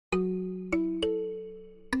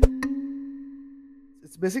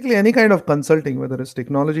It's basically any kind of consulting, whether it's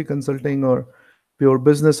technology consulting or pure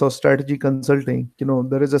business or strategy consulting.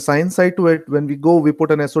 There is a science side to it. When we go, we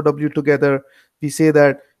put an SOW together. We say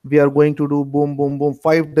that we are going to do boom, boom, boom,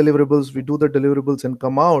 5 deliverables. We do the deliverables and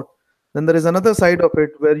come out. Then there is another side of it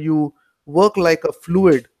where you work like a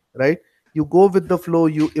fluid, right? You go with the flow,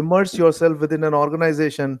 you immerse yourself within an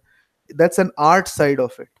organization. That's an art side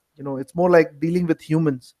of it. It's more like dealing with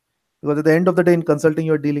humans, because at the end of the day, in consulting,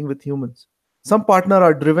 you're dealing with humans. Some partner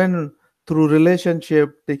are driven through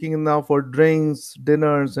relationship, taking them now for drinks,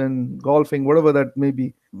 dinners, and golfing, whatever that may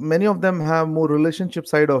be. Many of them have more relationship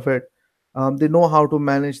side of it. They know how to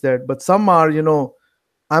manage that. But some are,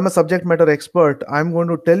 I'm a subject matter expert. I'm going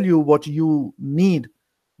to tell you what you need,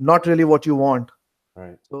 not really what you want.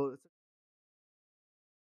 Right. So